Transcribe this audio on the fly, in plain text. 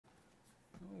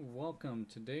Welcome.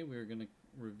 Today we are going to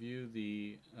review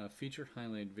the featured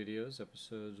highlight videos,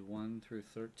 episodes 1 through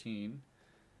 13,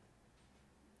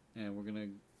 and I'm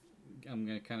going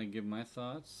to kind of give my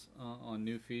thoughts on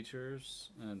new features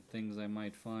and things I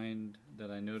might find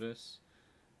that I notice.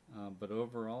 But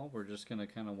overall, we're just going to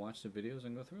kind of watch the videos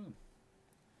and go through them.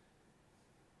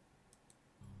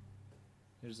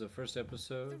 Here's the first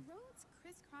episode. The roads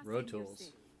crisscrossing Road your tools.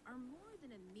 city are more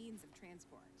than a means of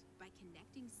transport. By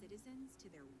connecting citizens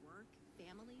to their work,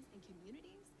 families, and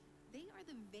communities, they are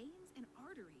the veins and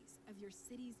arteries of your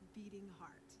city's beating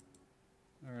heart.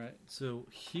 All right, so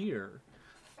here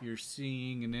you're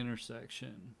seeing an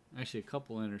intersection, actually a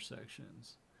couple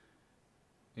intersections,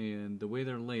 and the way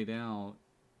they're laid out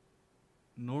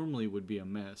normally would be a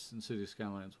mess in Cities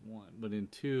Skylines 1, but in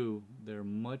 2 they're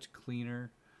much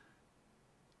cleaner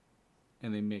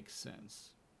and they make sense,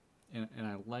 and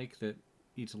I like that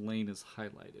each lane is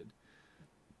highlighted.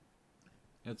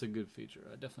 That's a good feature.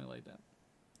 I definitely like that.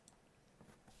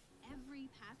 Every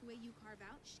pathway you carve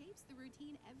out shapes the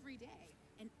routine every day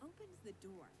and opens the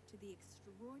door to the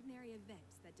extraordinary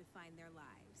events that define their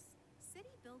lives.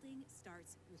 City building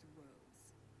starts with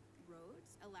roads.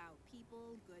 Roads allow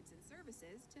people, goods, and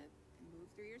services to move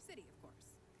through your city, of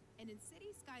course. And in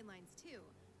Cities Skylines 2,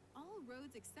 all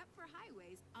roads except for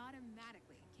highways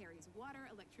automatically carries water,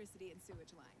 electricity, and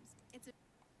sewage lines. It's a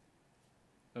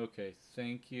Okay,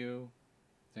 thank you.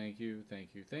 Thank you,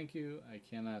 thank you, thank you. I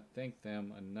cannot thank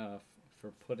them enough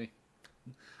for putting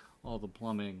all the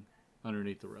plumbing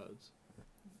underneath the roads.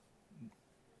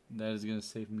 That is going to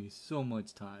save me so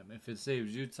much time. If it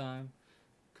saves you time,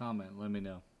 comment, let me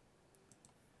know.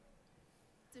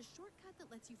 It's a shortcut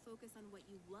that lets you focus on what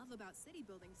you love about city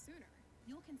building sooner.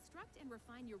 You'll construct and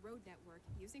refine your road network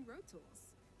using road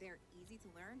tools. They're easy to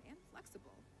learn and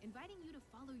flexible, inviting you to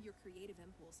follow your creative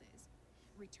impulses.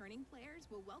 Returning players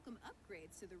will welcome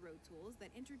upgrades to the road tools that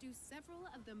introduce several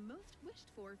of the most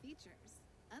wished-for features.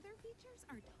 Other features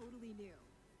are totally new.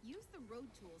 Use the road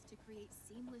tools to create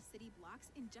seamless city blocks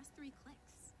in just 3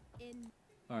 clicks.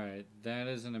 Alright, that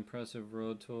is an impressive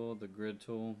road tool, the grid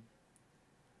tool.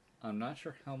 I'm not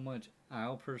sure how much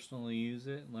I'll personally use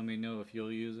it. Let me know if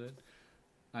you'll use it.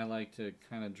 I like to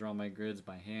kind of draw my grids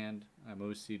by hand. I'm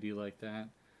OCD like that.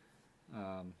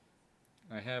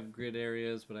 I have grid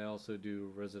areas, but I also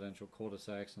do residential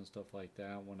cul-de-sacs and stuff like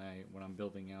that when I'm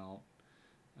building out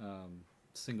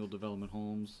single development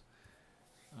homes.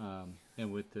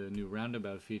 And with the new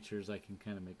roundabout features, I can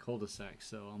kind of make cul-de-sacs,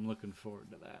 so I'm looking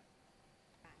forward to that.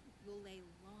 You'll lay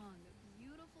long,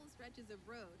 beautiful stretches of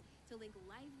road to link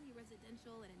lively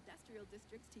residential and industrial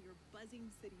districts to your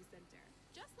buzzing city center.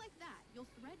 Just like that,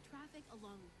 you'll thread traffic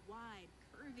along wide,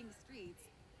 curving streets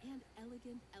and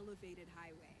elegant, elevated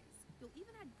highways. You'll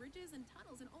even add bridges and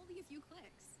tunnels in only a few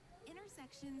clicks.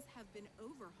 Intersections have been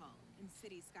overhauled in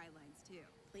Cities Skylines 2.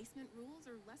 Placement rules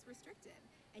are less restricted,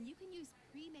 and you can use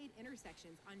pre-made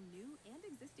intersections on new and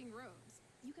existing roads.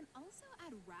 You can also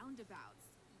add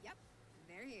roundabouts. Yep,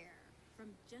 they're here.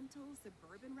 From gentle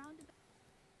suburban roundabouts.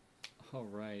 All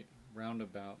right,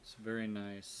 roundabouts, very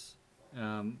nice.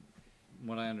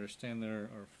 What I understand,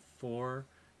 there are 4.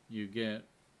 You get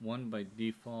 1 by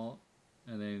default,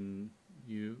 and then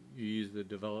you use the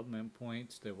development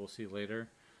points that we'll see later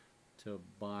to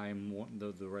buy more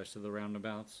the rest of the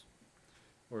roundabouts,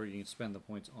 or you can spend the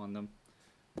points on them.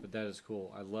 But that is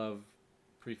cool. I love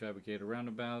prefabricated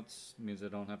roundabouts. It means I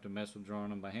don't have to mess with drawing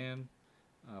them by hand.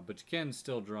 But you can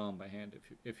still draw them by hand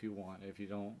if you want.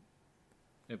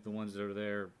 If the ones that are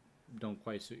there don't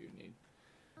quite suit your need.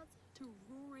 To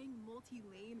roaring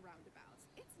multi-lane roundabouts,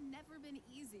 it's never been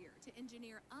easier to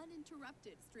engineer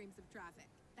uninterrupted streams of traffic.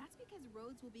 That's because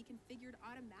roads will be configured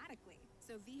automatically,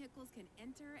 so vehicles can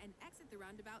enter and exit the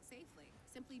roundabout safely.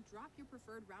 Simply drop your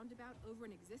preferred roundabout over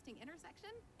an existing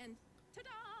intersection, and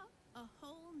ta-da! A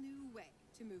whole new way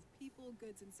to move people,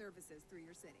 goods, and services through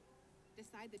your city.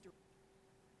 Decide the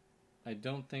I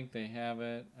don't think they have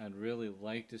it. I'd really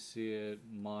like to see it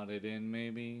modded in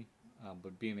maybe,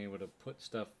 but being able to put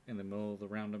stuff in the middle of the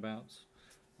roundabouts.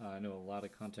 I know a lot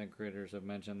of content creators have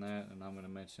mentioned that, and I'm going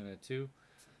to mention it too,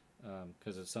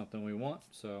 because it's something we want.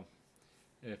 So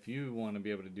if you want to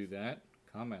be able to do that,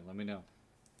 comment, let me know.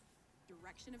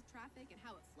 direction of traffic and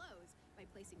how it flows by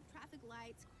placing traffic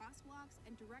lights, crosswalks,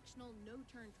 and directional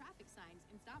no-turn traffic signs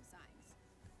and stop signs.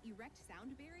 Erect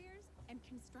sound barriers and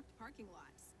construct parking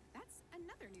lots. That's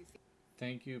another new feature.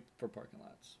 Thank you for parking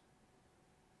lots.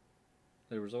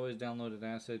 There was always downloaded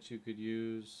assets you could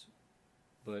use,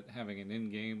 but having an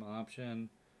in-game option,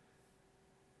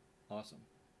 awesome.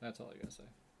 That's all I gotta say.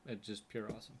 It's just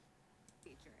pure awesome.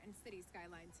 Feature in Cities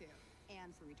Skylines 2.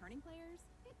 And for returning players,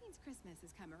 It means Christmas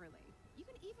has come early. You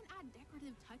can even add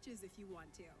decorative touches if you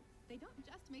want to. They don't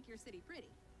just make your city pretty,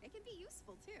 they can be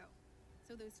useful too.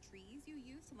 So those trees you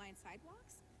use to line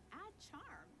sidewalks add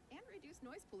charm and reduce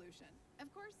noise pollution.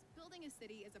 Of course, building a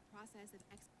city is a process of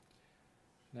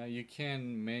Now you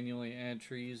can manually add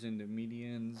trees into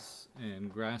medians and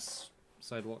grass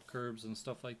sidewalk curbs and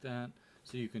stuff like that.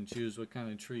 So you can choose what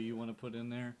kind of tree you want to put in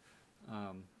there.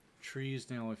 Trees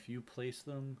now, if you place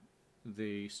them,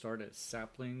 they start as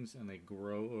saplings and they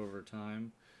grow over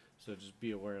time. So just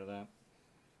be aware of that.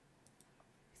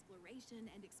 exploration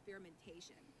and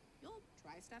experimentation. You'll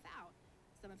try stuff out.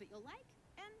 Some of it you'll like,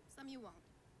 and some you won't.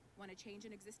 Want to change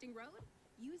an existing road?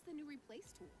 Use the new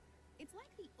replace tool. It's like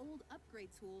the old upgrade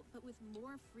tool, but with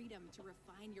more freedom to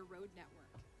refine your road network.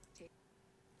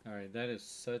 Alright, that is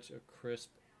such a crisp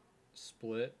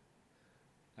split.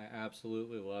 I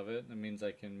absolutely love it. That means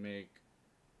I can make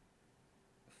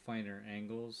finer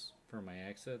angles for my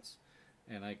exits,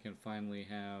 and I can finally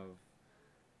have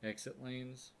exit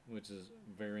lanes, which is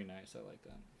very nice. I like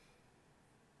that.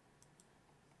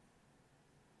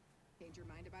 Change your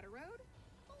mind about a road?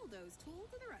 Bulldoze tool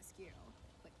to the rescue.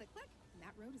 Click, click, click, and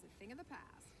that road is a thing of the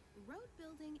past. Road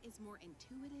building is more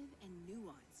intuitive and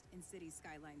nuanced in Cities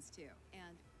Skylines too,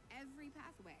 and every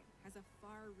pathway has a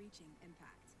far-reaching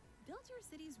impact. Build your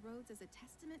city's roads as a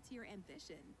testament to your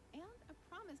ambition and a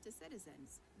promise to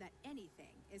citizens that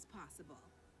anything is possible.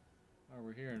 Alright,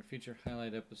 we're here in feature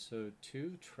highlight episode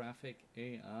 2, Traffic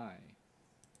AI.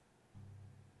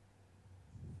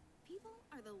 People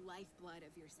are the lifeblood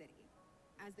of your city.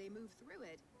 As they move through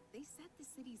it, they set the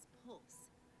city's pulse,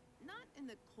 not in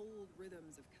the cold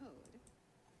rhythms of code.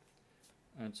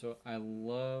 And so I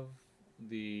love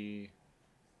the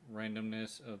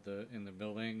randomness of the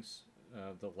buildings,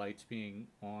 the lights being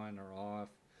on or off,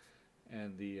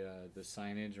 and the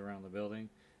signage around the building.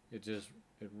 It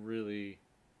really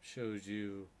shows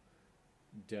you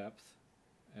depth,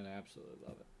 and I absolutely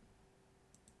love it.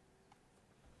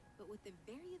 But with the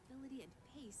variability and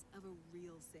pace of a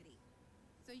real city.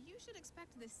 So you should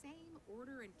expect the same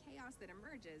order and chaos that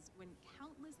emerges when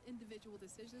countless individual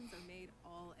decisions are made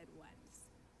all at once.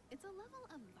 It's a level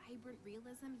of vibrant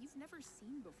realism you've never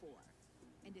seen before,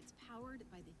 and it's powered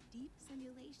by the deep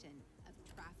simulation of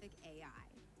traffic AI.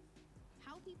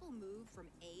 How people move from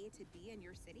A to B in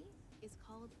your city is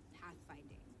called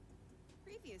pathfinding.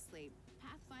 Previously,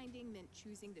 pathfinding meant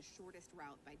choosing the shortest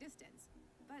route by distance,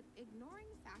 but ignoring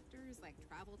factors like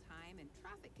travel time and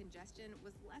traffic congestion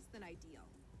was less than ideal.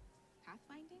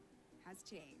 Pathfinding has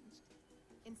changed.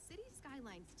 In Cities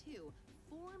Skylines 2,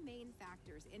 4 main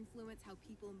factors influence how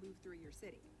people move through your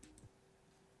city.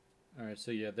 Alright,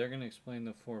 so yeah, they're going to explain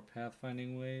the 4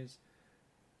 pathfinding ways.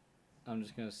 I'm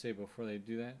just going to say before they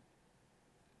do that,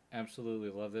 absolutely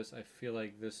love this. I feel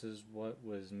like this is what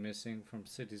was missing from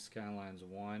Cities Skylines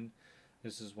 1.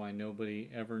 This is why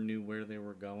nobody ever knew where they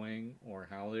were going or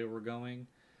how they were going.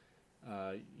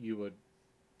 You would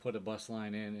put a bus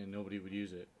line in and nobody would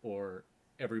use it, or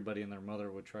everybody and their mother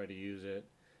would try to use it,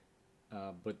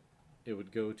 but it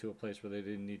would go to a place where they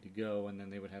didn't need to go, and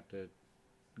then they would have to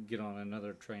get on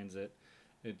another transit.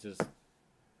 This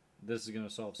is going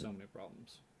to solve so many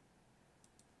problems.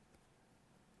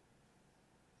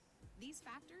 These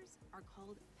factors are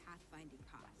called pathfinding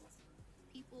costs.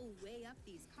 People weigh up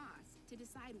these costs to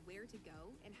decide where to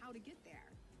go and how to get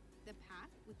there. The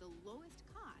path with the lowest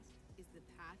cost is the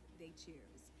path they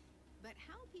choose. But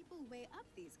how people weigh up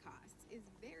these costs is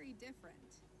very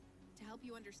different. To help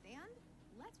you understand,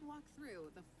 let's walk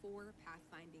through the 4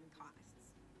 pathfinding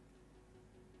costs.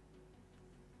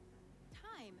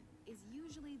 Time is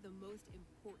usually the most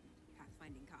important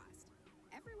pathfinding cost.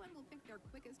 Everyone will pick their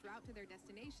quickest route to their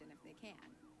destination if they can.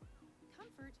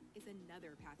 Comfort is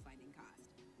another pathfinding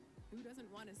cost. Who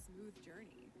doesn't want a smooth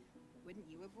journey? Wouldn't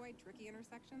you avoid tricky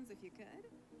intersections if you could?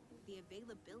 The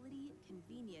availability,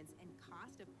 convenience, and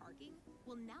cost of parking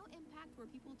will now impact where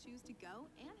people choose to go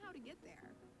and how to get there.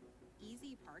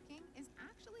 Easy parking is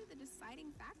actually the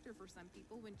deciding factor for some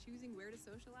people when choosing where to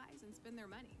socialize and spend their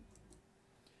money.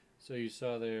 So you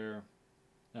saw there,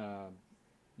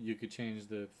 you could change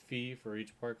the fee for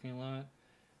each parking lot.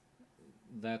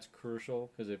 That's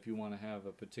crucial, because if you want to have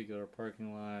a particular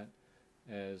parking lot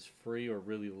as free or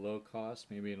really low cost,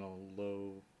 maybe in a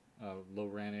low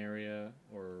rent area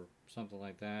or something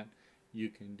like that, you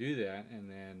can do that. And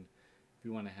then if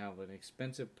you want to have an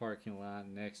expensive parking lot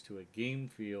next to a game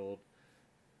field,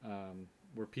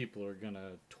 where people are going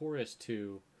to tourist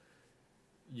to,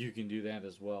 you can do that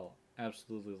as well.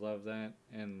 Absolutely love that.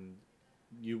 And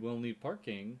you will need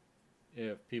parking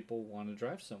if people want to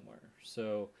drive somewhere.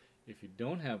 So if you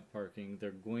don't have parking,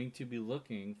 they're going to be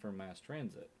looking for mass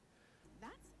transit.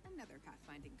 That's Another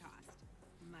pathfinding cost: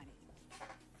 money.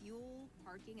 Fuel,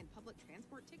 parking, and public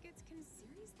transport tickets can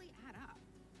seriously add up.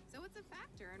 So it's a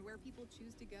factor in where people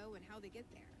choose to go and how they get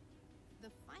there.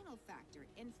 The final factor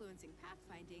influencing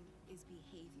pathfinding is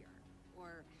behavior,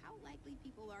 or how likely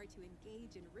people are to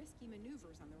engage in risky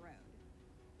maneuvers on the road.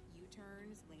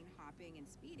 U-turns, lane hopping, and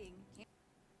speeding can...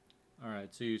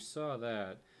 Alright, so you saw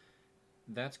that.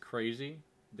 That's crazy.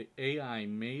 The AI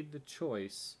made the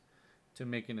choice to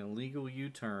make an illegal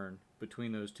U-turn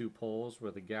between those two poles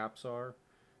where the gaps are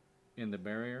in the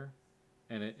barrier,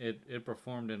 and it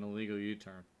performed an illegal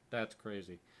U-turn. That's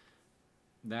crazy.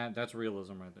 That's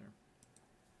realism right there.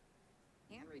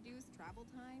 Can reduce travel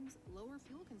times, lower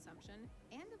fuel consumption,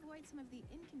 and avoid some of the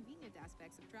inconvenient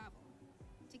aspects of travel.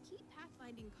 To keep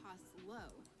pathfinding costs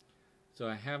low... So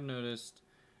I have noticed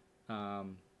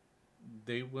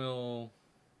they will...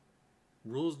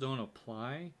 rules don't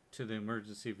apply to the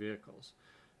emergency vehicles.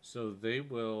 So they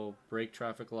will break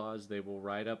traffic laws, they will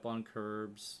ride up on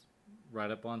curbs,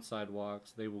 ride up on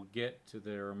sidewalks, they will get to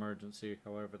their emergency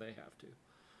however they have to,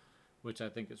 which I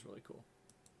think is really cool.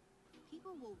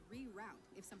 People will reroute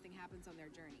if something happens on their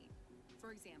journey.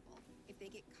 For example, if they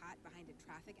get caught behind a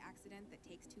traffic accident that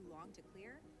takes too long to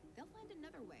clear, they'll find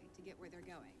another way to get where they're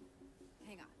going.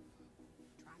 Hang on.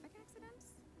 Traffic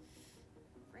accidents?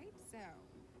 Right, so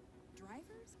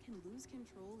drivers can lose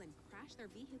control and crash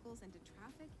their vehicles into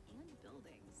traffic and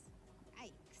buildings.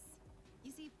 Yikes.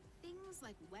 You see, things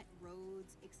like wet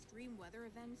roads, extreme weather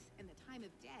events, and the time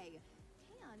of day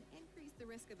can increase the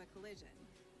risk of a collision.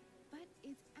 But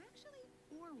it's actually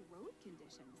poor road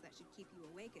conditions that should keep you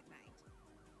awake at night.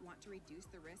 Want to reduce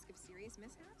the risk of serious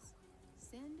mishaps?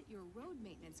 Send your road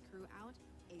maintenance crew out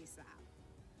ASAP.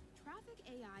 Traffic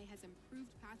AI has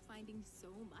improved pathfinding so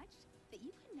much that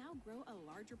you can now grow a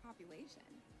larger population.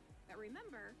 But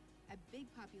remember, a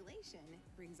big population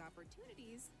brings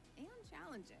opportunities and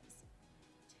challenges.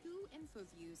 2 info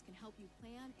views can help you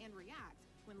plan and react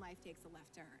when life takes a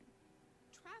left turn.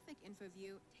 Traffic Info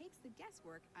View takes the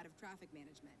guesswork out of traffic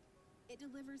management. It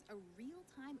delivers a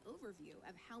real-time overview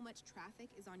of how much traffic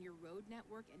is on your road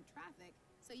network and traffic,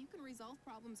 so you can resolve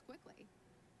problems quickly.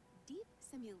 Deep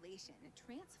simulation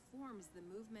transforms the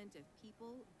movement of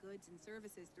people, goods, and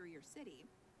services through your city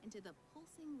into the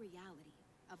pulsing reality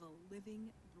of a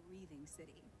living, breathing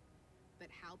city.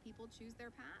 But how people choose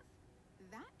their path?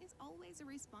 That is always a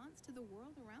response to the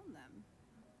world around them.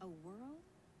 A world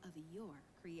of your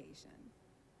creation.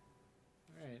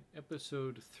 Alright,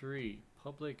 episode 3,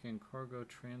 public and cargo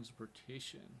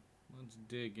transportation. Let's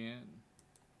dig in.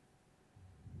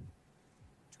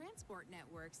 Transport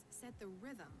networks set the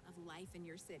rhythm of life in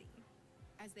your city.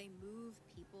 As they move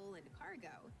people and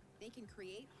cargo, they can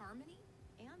create harmony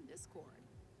and discord.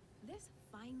 This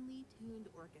finely tuned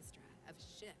orchestra of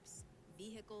ships,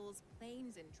 vehicles,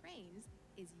 planes, and trains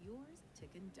is yours to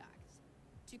conduct.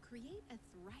 To create a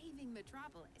thriving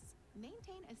metropolis,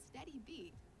 maintain a steady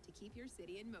beat to keep your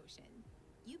city in motion.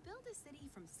 You build a city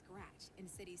from scratch in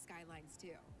Cities Skylines 2.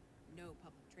 No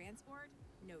public transport,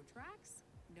 no tracks,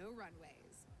 no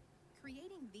runways.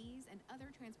 Creating these and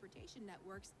other transportation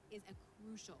networks is a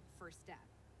crucial first step.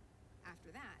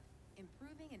 After that,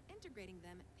 improving and integrating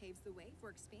them paves the way for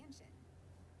expansion.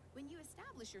 When you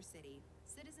establish your city,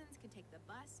 citizens can take the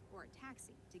bus or a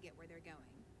taxi to get where they're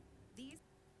going.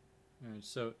 Alright,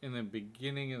 so in the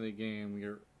beginning of the game,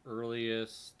 your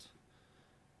earliest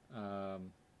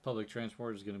public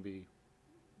transport is going to be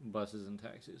buses and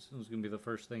taxis. It's going to be the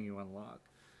first thing you unlock.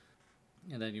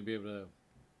 And then you'll be able to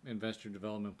invest your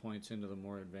development points into the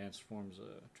more advanced forms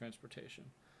of transportation.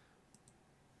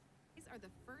 These are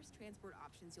the first transport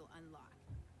options you'll unlock.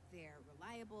 They're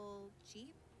reliable,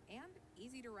 cheap, and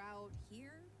easy to route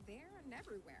here, there, and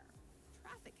everywhere.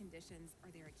 Traffic conditions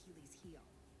are their Achilles heel.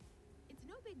 It's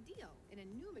no big deal in a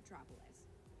new metropolis,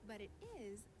 but it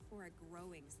is for a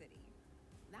growing city.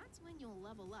 That's when you'll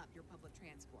level up your public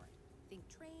transport. Think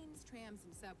trains, trams,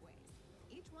 and subways.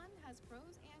 Each one has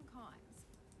pros and cons.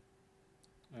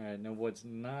 Alright, now what's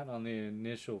not on the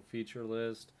initial feature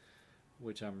list,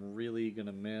 which I'm really going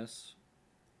to miss,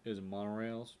 is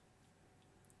monorails.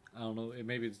 I don't know,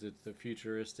 maybe it's the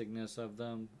futuristicness of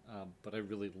them, but I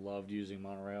really loved using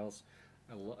monorails.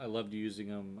 I loved using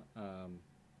them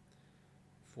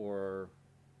for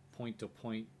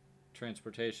point-to-point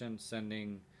transportation,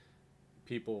 sending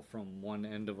people from one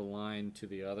end of a line to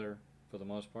the other for the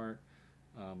most part,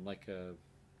 like a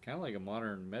kind of like a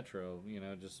modern metro.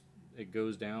 Just it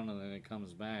goes down and then it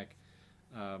comes back.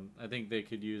 I think they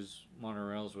could use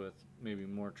monorails with maybe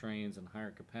more trains and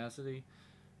higher capacity,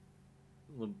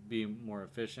 be more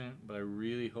efficient, but I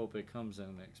really hope it comes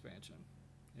in the expansion.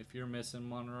 If you're missing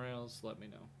monorails, let me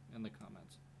know in the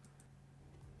comments.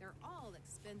 little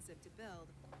expensive to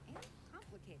build and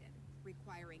complicated,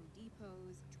 requiring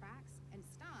depots, tracks, and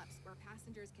stops where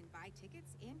passengers can buy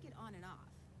tickets and get on and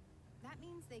off. That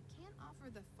means they can't offer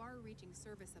the far-reaching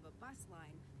service of a bus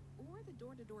line or the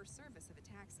door-to-door service of a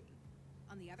taxi.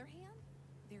 On the other hand,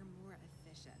 they're more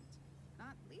efficient,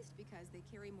 not least because they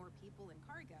carry more people and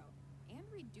cargo and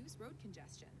reduce road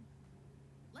congestion.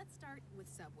 Let's start with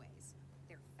subways.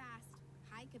 They're fast,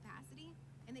 high capacity,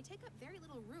 and they take up very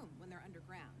little room when they're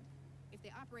underground. If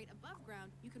they operate above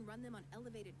ground, you can run them on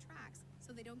elevated tracks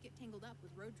so they don't get tangled up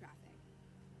with road traffic.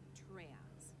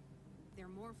 Trams.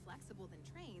 They're more flexible than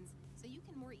trains, so you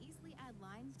can more easily add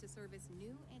lines to service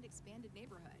new and expanded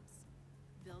neighborhoods.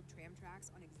 Build tram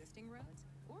tracks on existing roads,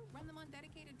 or run them on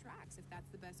dedicated tracks if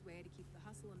that's the best way to keep the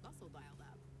hustle and bustle dialed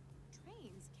up.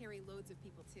 Trains carry loads of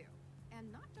people too,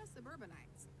 and not just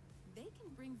suburbanites. They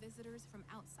can bring visitors from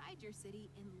outside your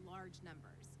city in large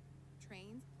numbers.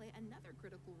 Trains play another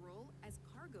critical role as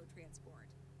cargo transport.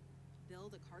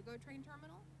 Build a cargo train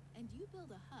terminal, and you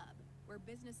build a hub where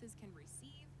businesses can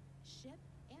receive, ship,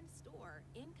 and store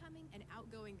incoming and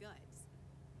outgoing goods.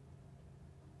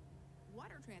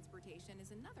 Water transportation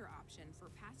is another option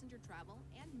for passenger travel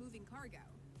and moving cargo.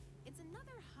 It's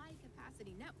another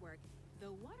high-capacity network,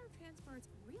 though water transport's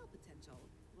real potential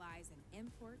lies in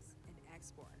imports and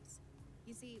exports.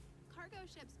 You see, cargo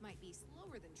ships might be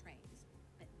slower than trains,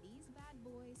 but these bad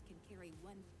boys can carry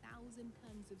 1,000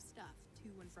 tons of stuff to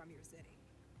and from your city.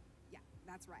 Yeah,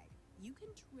 that's right. You can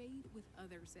trade with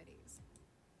other cities.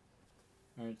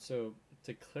 All right, so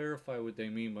to clarify what they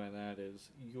mean by that is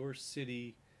your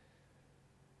city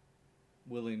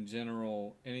will, in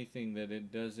general, anything that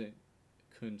it doesn't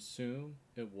consume,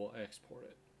 it will export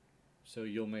it. So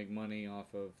you'll make money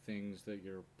off of things that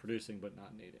you're producing but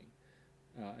not needing.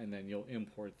 And then you'll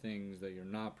import things that you're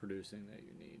not producing that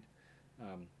you need,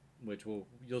 which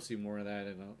you'll see more of that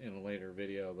in a later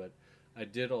video. But I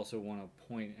did also want to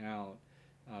point out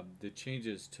the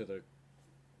changes to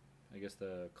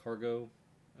the cargo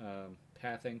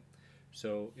pathing.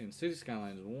 So in Cities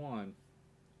Skylines 1,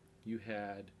 you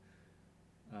had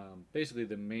basically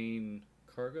the main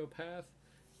cargo path,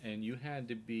 and you had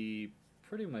to be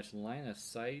pretty much line of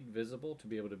sight visible to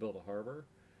be able to build a harbor.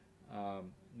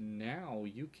 Now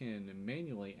you can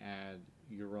manually add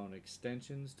your own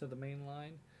extensions to the main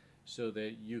line so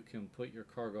that you can put your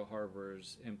cargo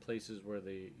harbors in places where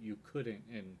you couldn't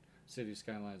in City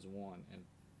Skylines 1,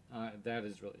 and that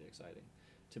is really exciting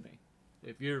to me.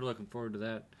 If you're looking forward to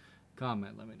that,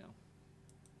 comment, let me know.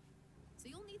 So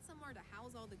you'll need somewhere to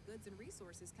house all the goods and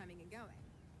resources coming and going.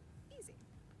 Easy.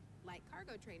 Like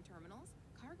cargo train terminals,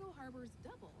 cargo harbors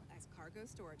double as cargo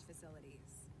storage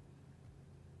facilities.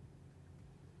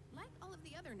 Like all of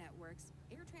the other networks,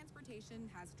 air transportation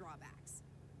has drawbacks.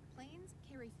 Planes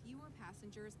carry fewer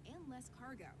passengers and less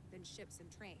cargo than ships and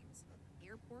trains.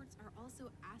 Airports are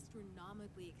also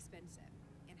astronomically expensive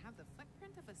and have the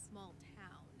footprint of a small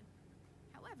town.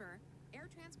 However, air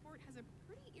transport has a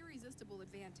pretty irresistible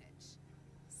advantage: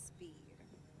 speed.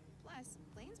 Plus,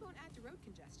 planes won't add to road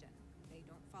congestion. They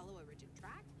don't follow a rigid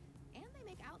track, and they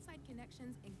make outside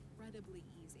connections incredibly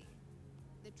easy.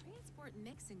 The transport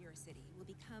mix in your city will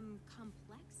become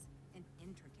complex and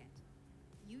intricate.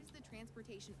 Use the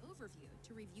transportation overview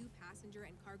to review passenger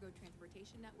and cargo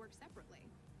transportation networks separately.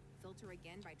 Filter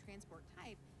again by transport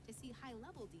type to see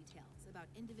high-level details about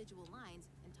individual lines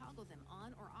and toggle them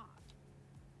on or off.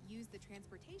 Use the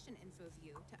transportation info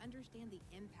view to understand the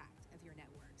impact of your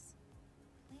networks.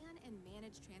 Plan and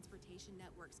manage transportation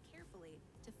networks carefully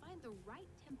to find the right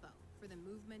tempo for the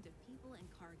movement of people and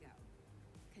cargo.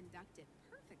 Conduct it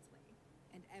perfectly,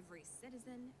 and every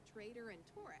citizen, trader, and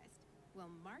tourist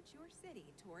will march your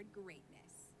city toward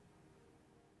greatness.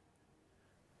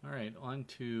 All right, on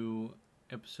to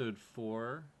episode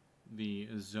 4, the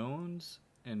zones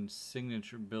and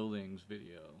signature buildings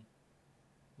video.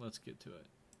 Let's get to it.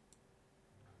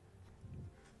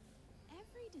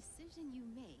 Every decision you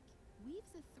make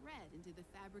weaves a thread into the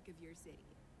fabric of your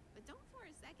city. But don't for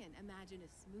a second imagine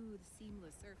a smooth,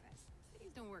 seamless surface.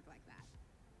 Cities don't work like that.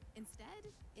 Instead,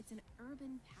 it's an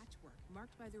urban patchwork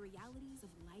marked by the realities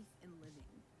of life and living.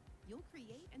 You'll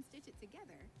create and stitch it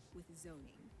together with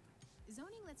zoning.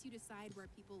 Zoning lets you decide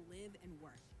where people live and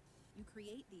work. You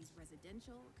create these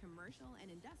residential, commercial,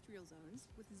 and industrial zones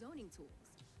with zoning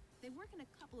tools. They work in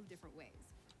a couple of different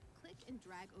ways. Click and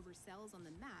drag over cells on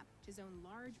the map to zone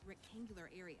large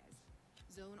rectangular areas.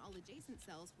 Zone all adjacent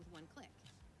cells with one click.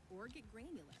 Or get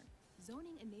granular,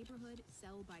 zoning a neighborhood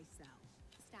cell by cell.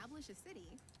 Establish a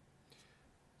city.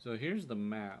 So here's the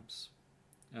maps.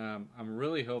 I'm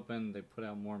really hoping they put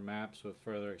out more maps with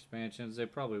further expansions. They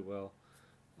probably will.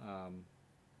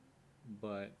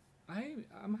 But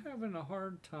I'm having a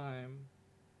hard time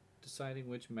deciding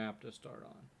which map to start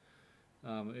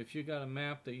on. If you got a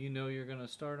map that you know you're going to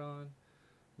start on,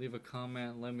 leave a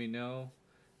comment, let me know.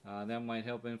 That might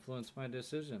help influence my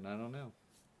decision. I don't know.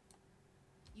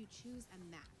 You choose a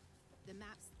map. The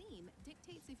map's theme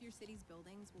dictates if your city's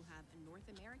buildings will have a North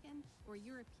American or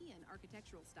European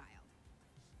architectural style.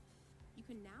 You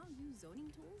can now use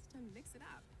zoning tools to mix it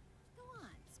up. Go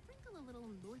on, sprinkle a little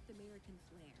North American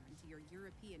flair into your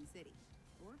European city,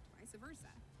 or vice versa.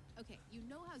 Okay, you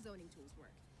know how zoning tools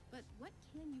work, but what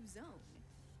can you zone?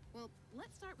 Well,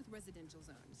 let's start with residential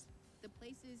zones. The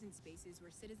places and spaces where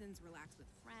citizens relax with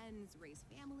friends, raise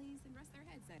families, and rest their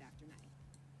heads night after night.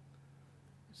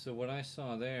 So what I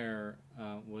saw there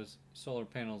was solar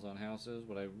panels on houses.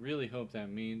 What I really hope that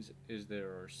means is there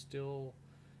are still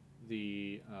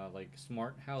the like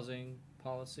smart housing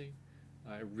policy.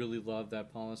 I really love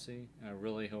that policy. I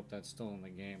really hope that's still in the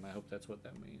game. I hope that's what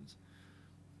that means.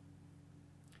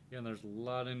 Yeah, and there's a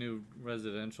lot of new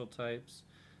residential types.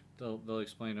 They'll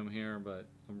explain them here, but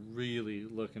I'm really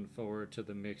looking forward to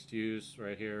the mixed use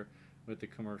right here with the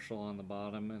commercial on the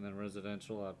bottom and then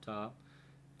residential up top.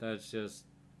 That's just,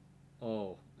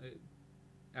 oh,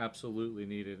 absolutely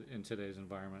needed in today's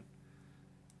environment.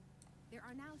 There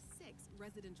are now 6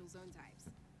 residential zone types.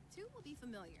 2 will be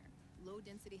familiar: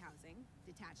 low-density housing,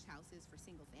 detached houses for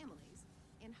single families,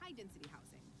 and high-density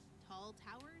housing, tall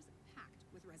towers packed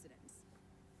with residents.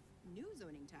 New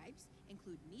zoning types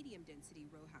include medium-density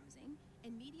row housing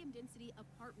and medium-density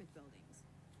apartment buildings.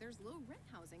 There's low-rent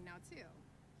housing now, too.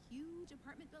 Huge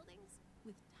apartment buildings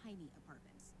with tiny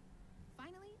apartments.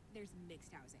 Finally, there's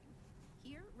mixed housing.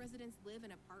 Here, residents live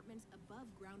in apartments above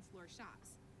ground floor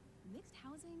shops. Mixed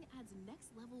housing adds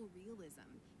next-level realism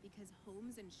because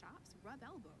homes and shops rub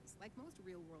elbows like most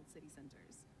real-world city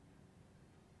centers.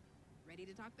 Ready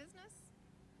to talk business?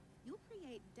 You'll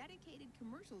create dedicated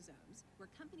commercial zones where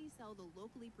companies sell the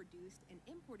locally produced and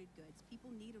imported goods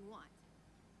people need and want.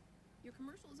 Your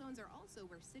commercial zones are also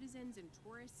where citizens and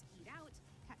tourists eat out,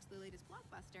 catch the latest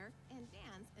blockbuster, and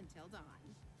dance until dawn.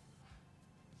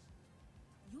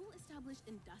 You'll establish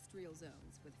industrial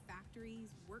zones with factories,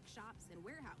 workshops, and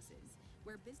warehouses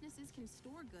where businesses can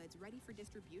store goods ready for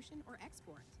distribution or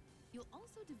export. You'll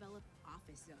also develop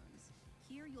office zones.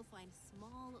 Here you'll find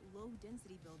small,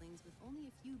 low-density buildings with only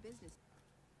a few businesses.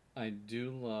 I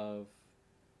do love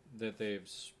that they've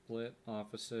split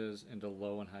offices into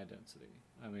low and high density.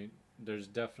 I mean, there's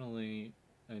definitely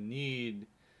a need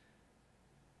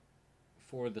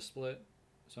for the split,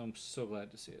 so I'm so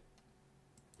glad to see it.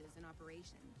 In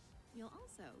operation. You'll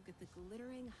also get the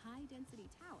glittering high-density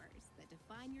towers that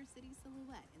define your city's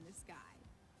silhouette in the sky.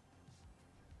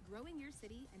 Growing your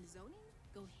city and zoning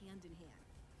go hand in hand.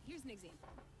 Here's an example.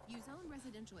 You zone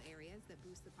residential areas that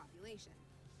boost the population,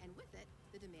 and with it,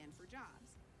 the demand for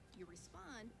jobs. You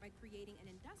respond by creating an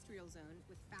industrial zone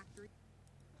with factories.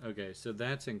 Okay, so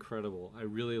that's incredible. I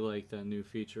really like that new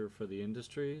feature for the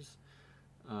industries,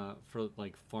 for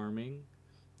like farming.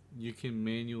 You can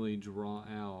manually draw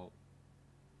out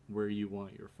where you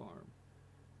want your farm.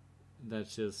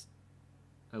 That's just,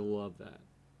 I love that.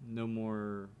 No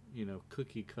more,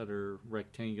 cookie cutter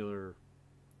rectangular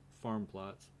farm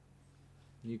plots.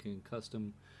 You can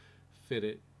custom fit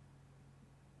it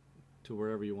to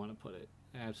wherever you want to put it.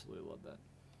 I absolutely love that.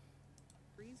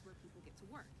 Where people get to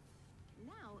work.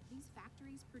 Now, these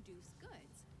factories produce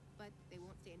goods, but they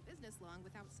won't stay in business long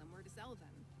without somewhere to sell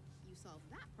them. You solve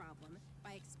that problem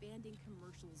by expanding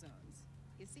commercial zones.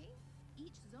 You see?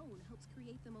 Each zone helps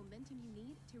create the momentum you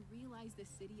need to realize the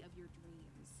city of your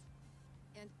dreams.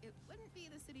 And it wouldn't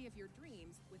be the city of your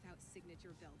dreams without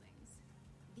signature buildings.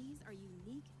 These are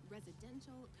unique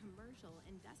residential, commercial,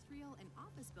 industrial, and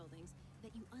office buildings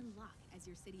that you unlock as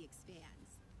your city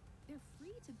expands. They're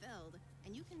free to build,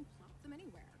 and you can plop them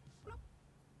anywhere. Plop.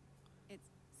 It's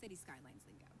Cities Skylines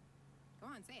lingo. Go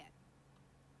on, say it.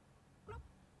 Plop.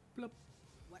 Plop.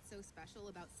 What's so special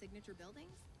about signature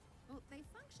buildings? Well, they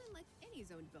function like any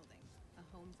zoned building.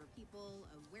 A home for people,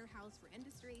 a warehouse for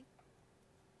industry.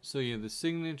 So yeah, the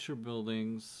signature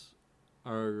buildings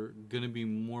are going to be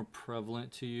more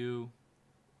prevalent to you,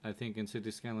 I think, in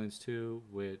Cities Skylines 2,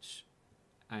 which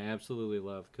I absolutely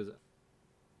love, because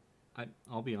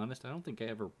I'll be honest, I don't think I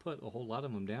ever put a whole lot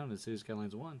of them down in Cities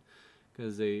Skylines 1,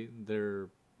 because they're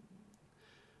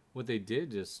what they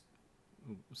did just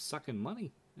sucking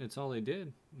money. It's all they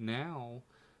did. Now,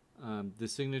 the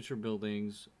signature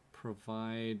buildings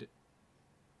provide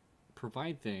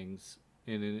things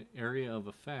in an area of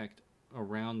effect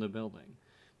around the building.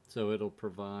 So it'll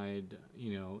provide,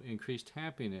 increased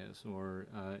happiness or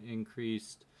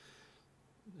increased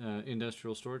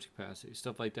industrial storage capacity,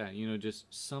 stuff like that. You know, just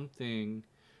something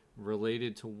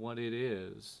related to what it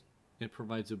is. It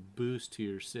provides a boost to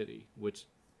your city, which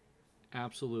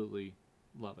absolutely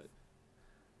love it.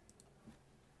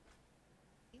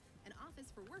 An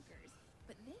office for workers,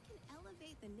 but they can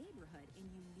elevate the neighborhood in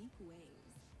unique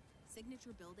ways.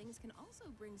 Signature buildings can also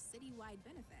bring citywide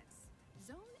benefits.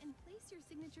 Zone and place your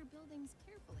signature buildings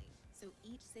carefully so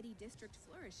each city district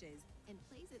flourishes and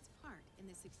plays its part in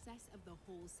the success of the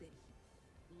whole city.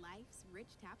 Life's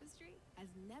rich tapestry has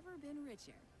never been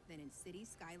richer than in Cities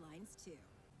Skylines 2.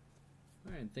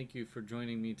 All right, thank you for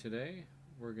joining me today.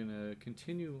 We're going to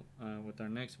continue with our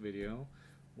next video.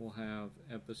 We'll have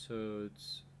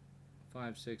episodes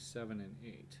 5, 6, 7, and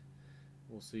 8.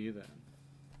 We'll see you then.